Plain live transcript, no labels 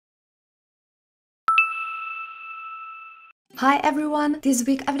Hi everyone! This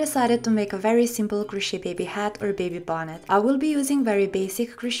week I've decided to make a very simple crochet baby hat or baby bonnet. I will be using very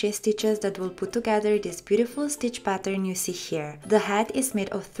basic crochet stitches that will put together this beautiful stitch pattern you see here. The hat is made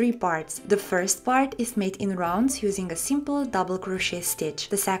of 3 parts. The first part is made in rounds using a simple double crochet stitch.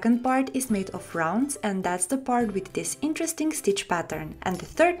 The second part is made of rounds, and that's the part with this interesting stitch pattern. And the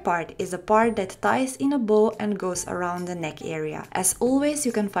third part is a part that ties in a bow and goes around the neck area. As always,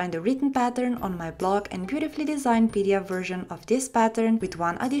 you can find the written pattern on my blog and beautifully designed PDF version of this pattern with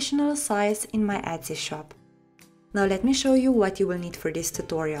one additional size in my Etsy shop. Now let me show you what you will need for this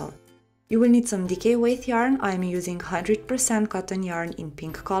tutorial. You will need some DK weight yarn. I am using 100% cotton yarn in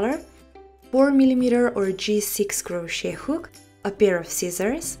pink color, 4mm or G6 crochet hook, a pair of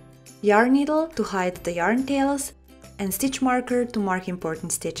scissors, yarn needle to hide the yarn tails, and stitch marker to mark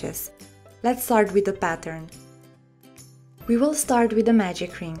important stitches. Let's start with the pattern. We will start with the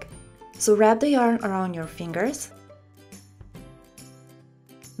magic ring. So wrap the yarn around your fingers.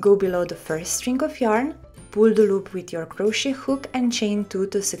 Go below the first string of yarn, pull the loop with your crochet hook and chain 2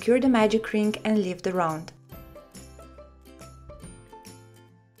 to secure the magic ring and leave the round.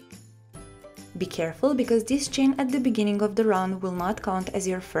 Be careful because this chain at the beginning of the round will not count as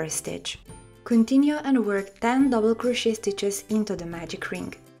your first stitch. Continue and work 10 double crochet stitches into the magic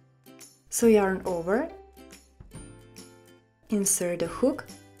ring. So yarn over, insert the hook,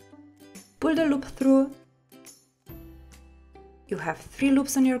 pull the loop through. You have 3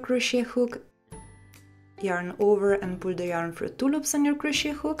 loops on your crochet hook, yarn over and pull the yarn through 2 loops on your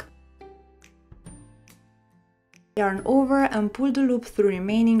crochet hook, yarn over and pull the loop through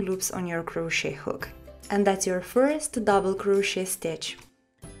remaining loops on your crochet hook. And that's your first double crochet stitch.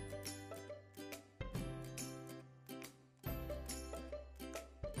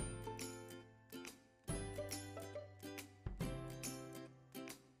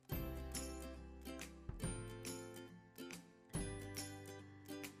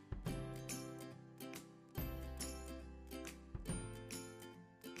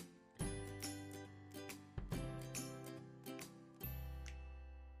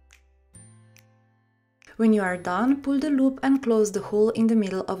 When you are done, pull the loop and close the hole in the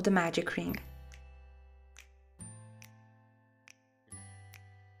middle of the magic ring.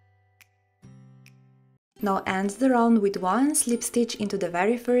 Now end the round with 1 slip stitch into the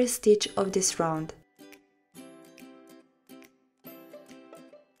very first stitch of this round.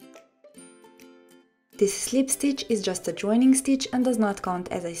 This slip stitch is just a joining stitch and does not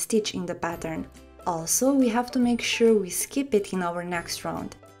count as a stitch in the pattern. Also, we have to make sure we skip it in our next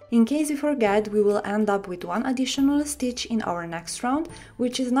round. In case we forget, we will end up with 1 additional stitch in our next round,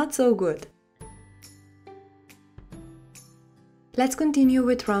 which is not so good. Let's continue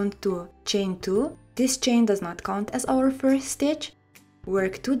with round 2. Chain 2. This chain does not count as our first stitch.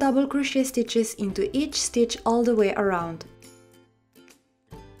 Work 2 double crochet stitches into each stitch all the way around.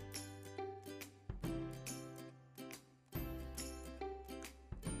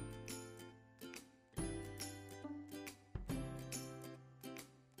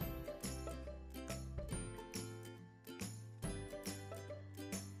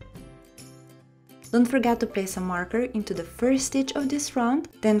 Don't forget to place a marker into the first stitch of this round,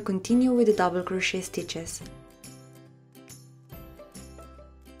 then continue with the double crochet stitches.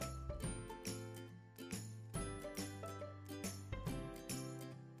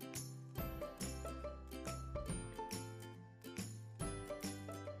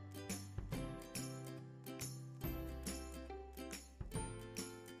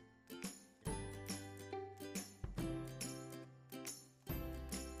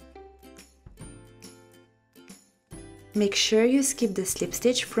 Make sure you skip the slip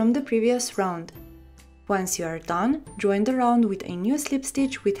stitch from the previous round. Once you are done, join the round with a new slip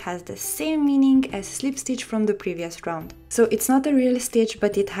stitch which has the same meaning as slip stitch from the previous round. So it's not a real stitch,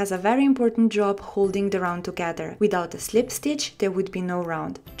 but it has a very important job holding the round together. Without a slip stitch, there would be no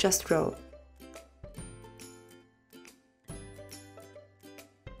round, just row.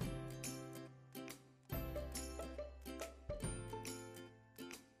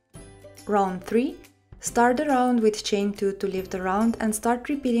 Round 3. Start the round with chain 2 to leave the round and start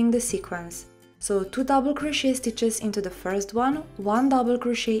repeating the sequence. So 2 double crochet stitches into the first one, 1 double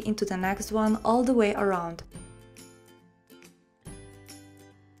crochet into the next one all the way around.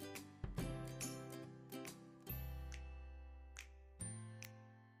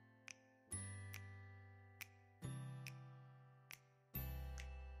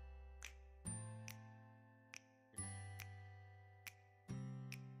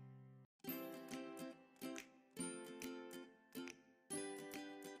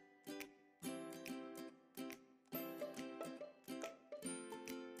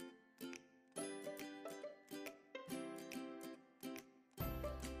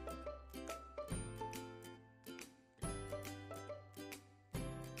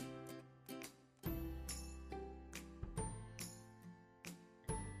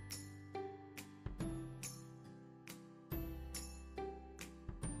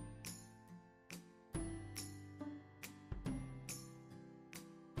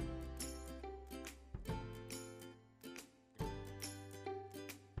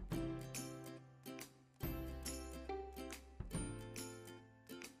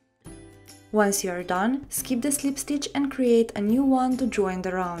 Once you are done, skip the slip stitch and create a new one to join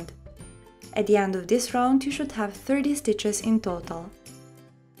the round. At the end of this round, you should have 30 stitches in total.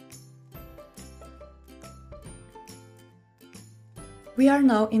 We are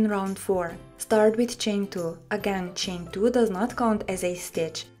now in round 4. Start with chain 2. Again, chain 2 does not count as a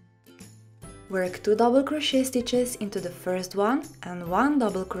stitch. Work 2 double crochet stitches into the first one and 1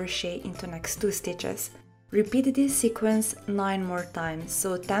 double crochet into next 2 stitches. Repeat this sequence 9 more times,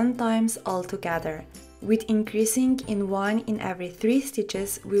 so 10 times altogether. With increasing in 1 in every 3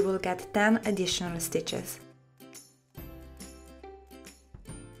 stitches, we will get 10 additional stitches.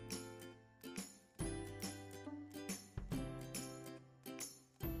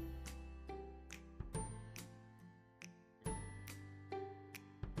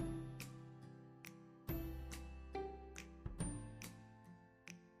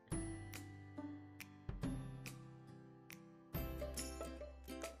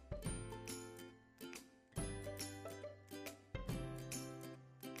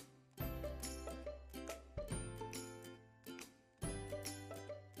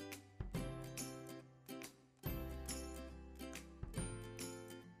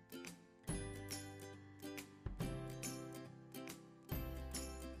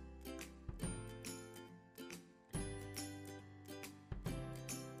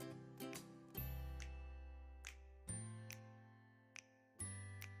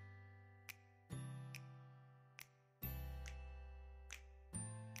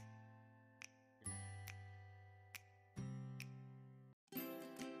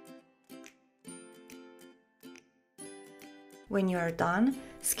 When you are done,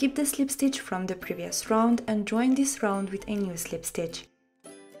 skip the slip stitch from the previous round and join this round with a new slip stitch.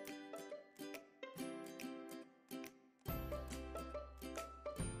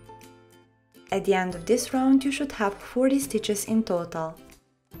 At the end of this round, you should have 40 stitches in total.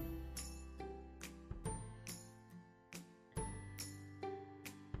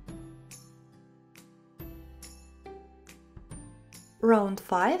 Round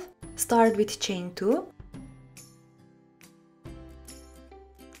 5. Start with chain 2.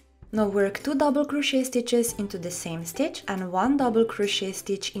 Now work 2 double crochet stitches into the same stitch and 1 double crochet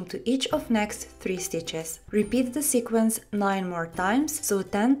stitch into each of next 3 stitches. Repeat the sequence 9 more times, so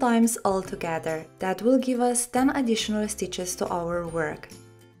 10 times altogether. That will give us 10 additional stitches to our work.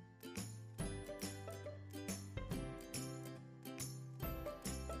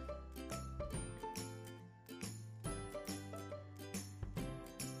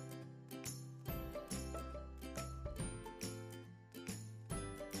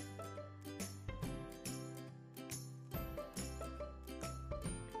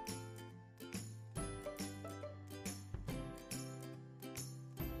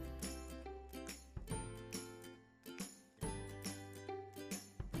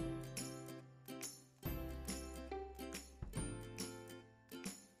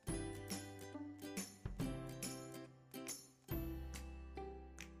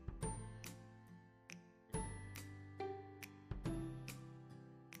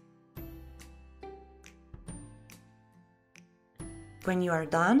 When you are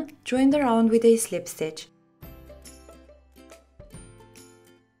done, join the round with a slip stitch.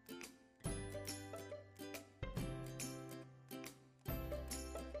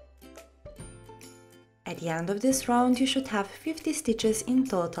 At the end of this round, you should have 50 stitches in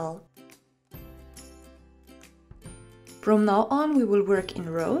total. From now on, we will work in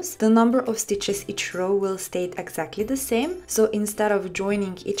rows. The number of stitches each row will stay exactly the same, so instead of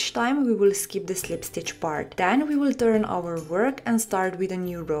joining each time, we will skip the slip stitch part. Then we will turn our work and start with a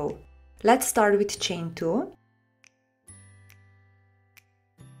new row. Let's start with chain 2.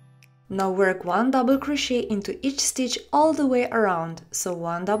 Now work 1 double crochet into each stitch all the way around, so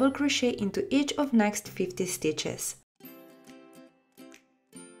 1 double crochet into each of next 50 stitches.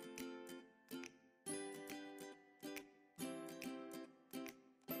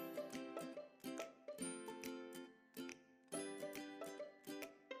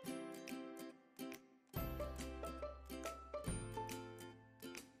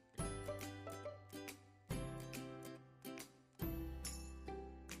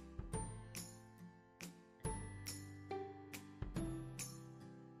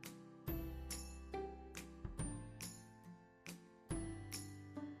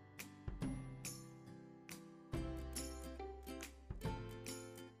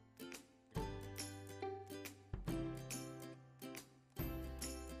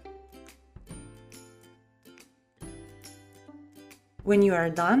 When you are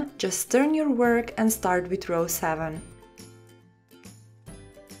done, just turn your work and start with row 7.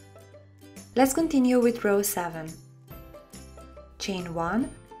 Let's continue with row 7. Chain 1,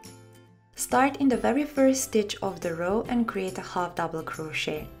 Start in the very first stitch of the row and create a half double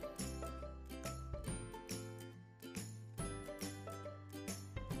crochet.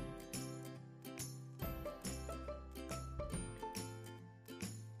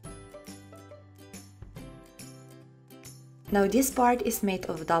 Now this part is made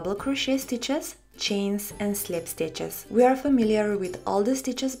of double crochet stitches, chains and slip stitches. We are familiar with all the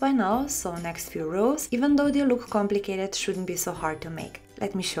stitches by now, so next few rows, even though they look complicated, shouldn't be so hard to make.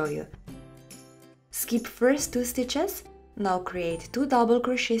 Let me show you. Skip first 2 stitches, now create 2 double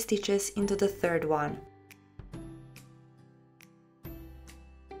crochet stitches into the third one.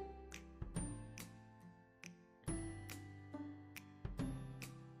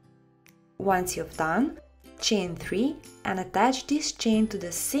 Once you've done, chain 3 and attach this chain to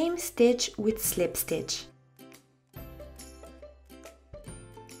the same stitch with slip stitch.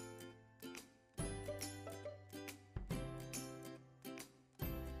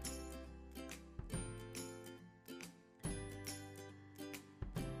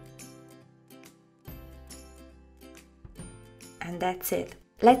 And that's it.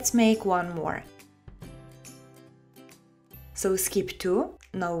 Let's make one more. So skip 2,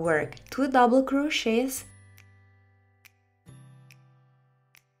 now work 2 double crochets,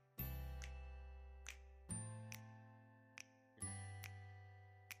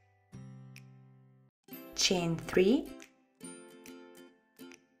 chain 3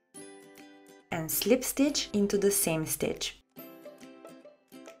 and slip stitch into the same stitch.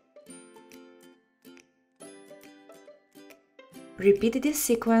 Repeat this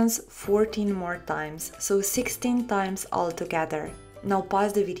sequence 14 more times, so 16 times altogether. Now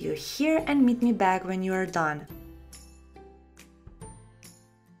pause the video here and meet me back when you are done.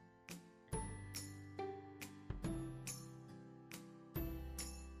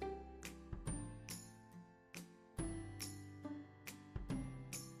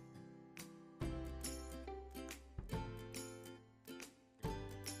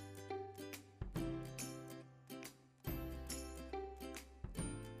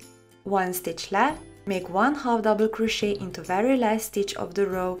 One stitch left, make one half double crochet into very last stitch of the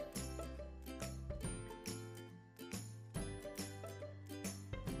row.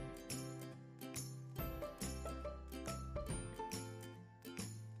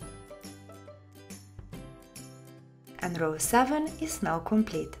 And row 7 is now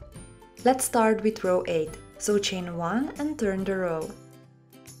complete. Let's start with row 8, so chain 1 and turn the row.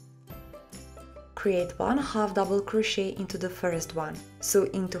 Create one half double crochet into the first one, so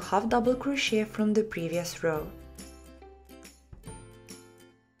into half double crochet from the previous row.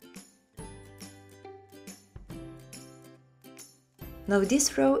 Now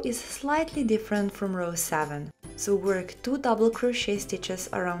this row is slightly different from row 7, so work 2 double crochet stitches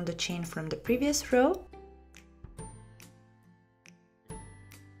around the chain from the previous row.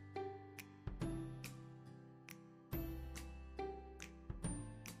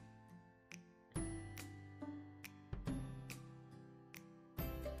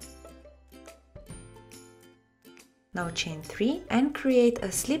 Now chain 3 and create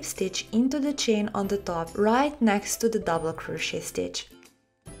a slip stitch into the chain on the top right next to the double crochet stitch.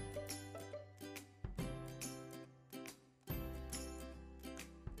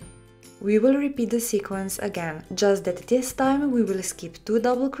 We will repeat the sequence again, just that this time we will skip 2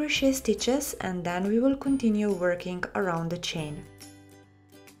 double crochet stitches and then we will continue working around the chain.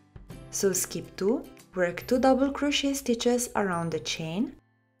 So skip 2, work 2 double crochet stitches around the chain.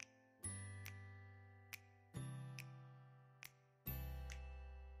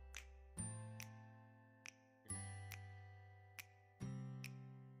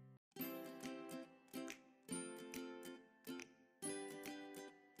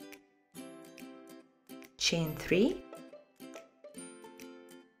 Chain 3,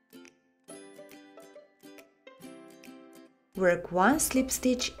 work one slip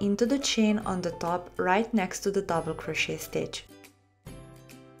stitch into the chain on the top right next to the double crochet stitch.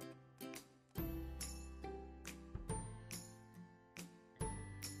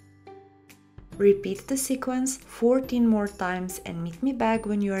 Repeat the sequence 14 more times and meet me back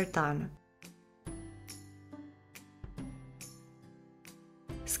when you are done.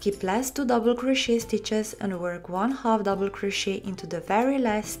 Skip last 2 double crochet stitches and work one half double crochet into the very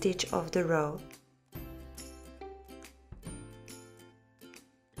last stitch of the row.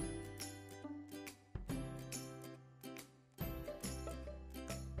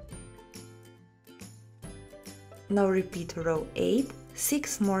 Now repeat row 8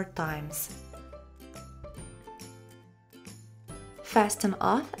 6 more times. Fasten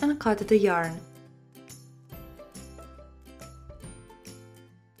off and cut the yarn.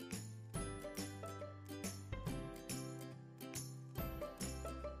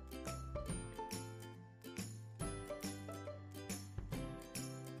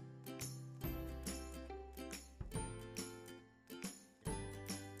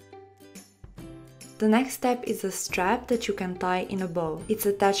 The next step is a strap that you can tie in a bow. It's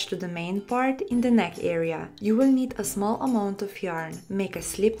attached to the main part in the neck area. You will need a small amount of yarn. Make a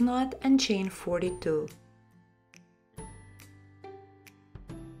slip knot and chain 42.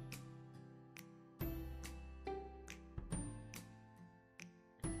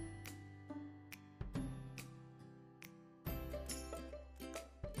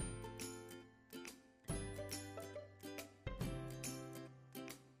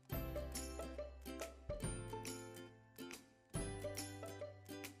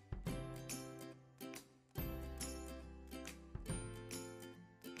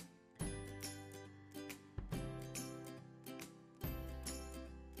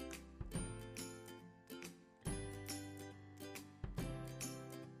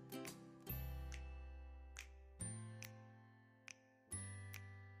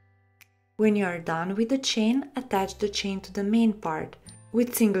 When you are done with the chain, attach the chain to the main part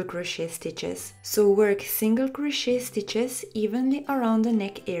with single crochet stitches. So work single crochet stitches evenly around the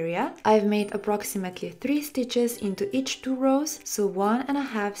neck area. I've made approximately 3 stitches into each 2 rows, so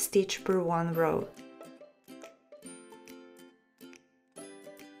 1.5 stitch per 1 row.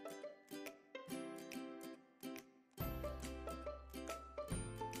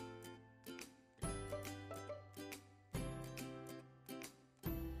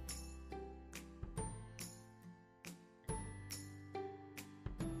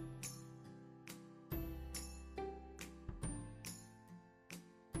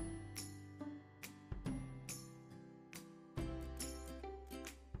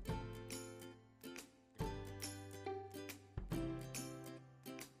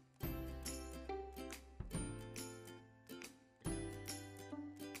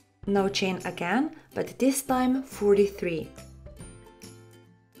 Now chain again, but this time 43.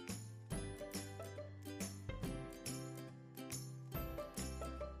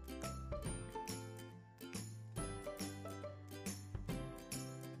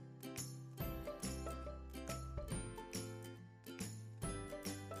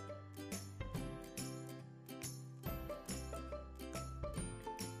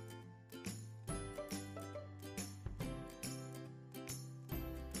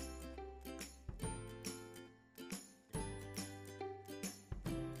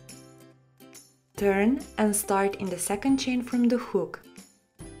 Turn and start in the second chain from the hook.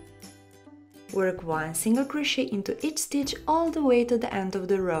 Work 1 single crochet into each stitch all the way to the end of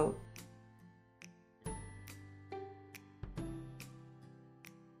the row.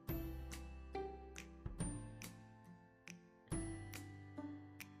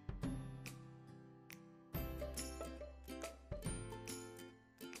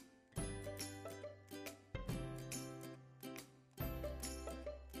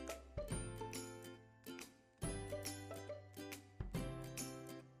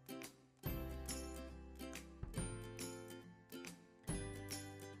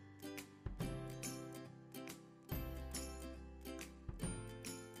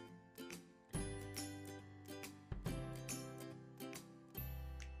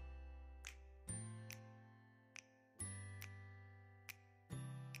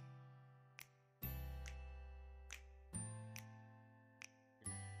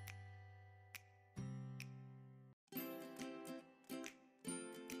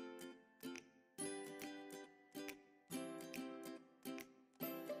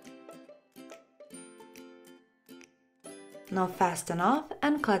 Now fasten off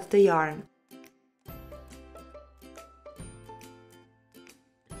and cut the yarn.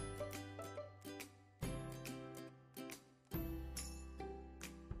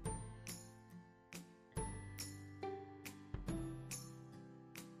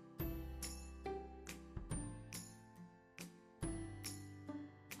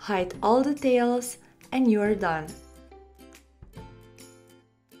 Hide all the tails and you are done.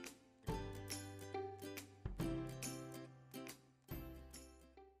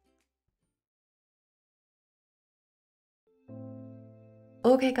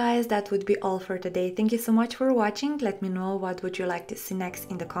 Okay guys, that would be all for today. Thank you so much for watching. Let me know what would you like to see next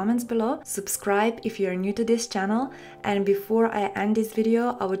in the comments below. Subscribe if you're new to this channel. And before I end this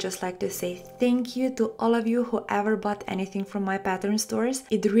video, I would just like to say thank you to all of you who ever bought anything from my pattern stores.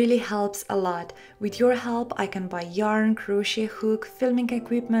 It really helps a lot. With your help, I can buy yarn, crochet hook, filming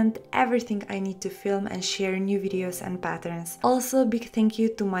equipment, everything I need to film and share new videos and patterns. Also, big thank you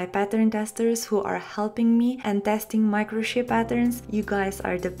to my pattern testers who are helping me and testing my crochet patterns. You guys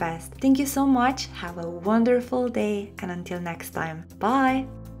are the best. Thank you so much. Have a wonderful day and until next time.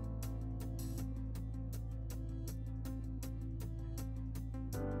 Bye!